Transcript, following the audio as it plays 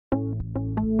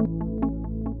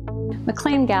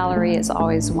McClain Gallery is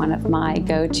always one of my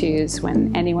go-tos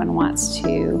when anyone wants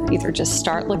to either just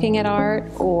start looking at art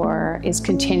or is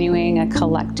continuing a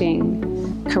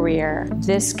collecting career.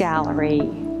 This gallery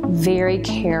very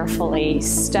carefully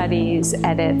studies,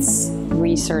 edits,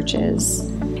 researches,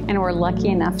 and we're lucky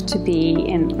enough to be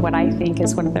in what I think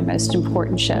is one of their most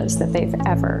important shows that they've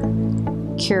ever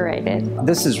curated.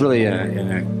 This is really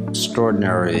an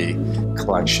extraordinary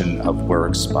collection of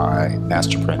works by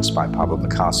master prints by Pablo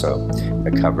Picasso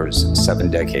that covers 7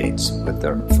 decades, with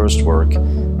their first work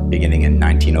beginning in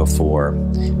 1904.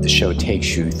 The show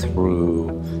takes you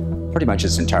through pretty much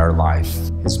his entire life.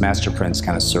 His master prints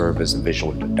kind of serve as a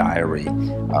visual diary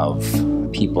of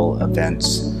people,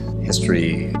 events,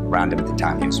 history around him at the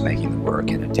time he was making the work,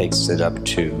 and it takes it up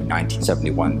to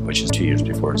 1971, which is 2 years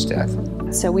before his death.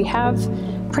 So we have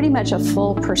pretty much a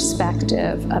full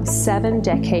perspective of 7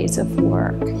 decades of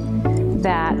work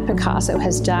that Picasso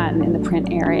has done in the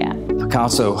print area.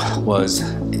 Picasso was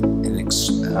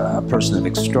a person of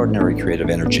extraordinary creative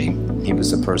energy. He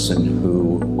was a person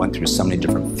who went through so many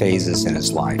different phases in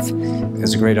his life.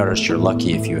 As a great artist, you're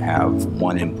lucky if you have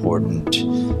one important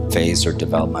phase or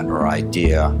development or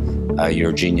idea. You're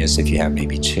a genius if you have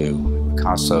maybe 2.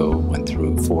 Picasso went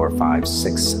through 4, 5,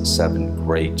 6, 7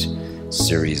 great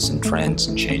series and trends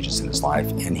and changes in his life,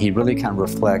 and he really kind of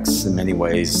reflects in many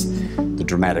ways the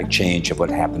dramatic change of what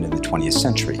happened in the 20th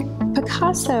century.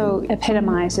 Picasso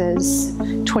epitomizes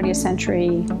 20th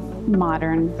century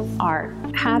modern art.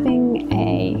 Having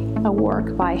a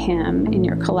work by him in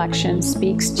your collection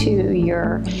speaks to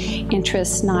your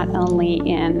interest not only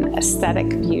in aesthetic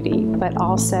beauty, but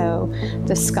also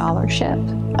the scholarship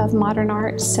of modern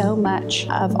art. So much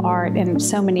of art and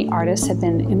so many artists have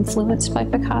been influenced by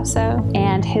Picasso,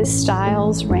 and his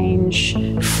styles range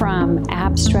from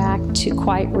abstract to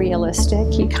quite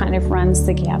realistic. He kind of runs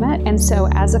the gamut, and so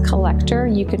as a collector,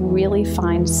 you can really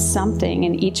find something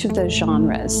in each of those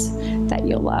genres that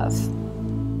you'll love.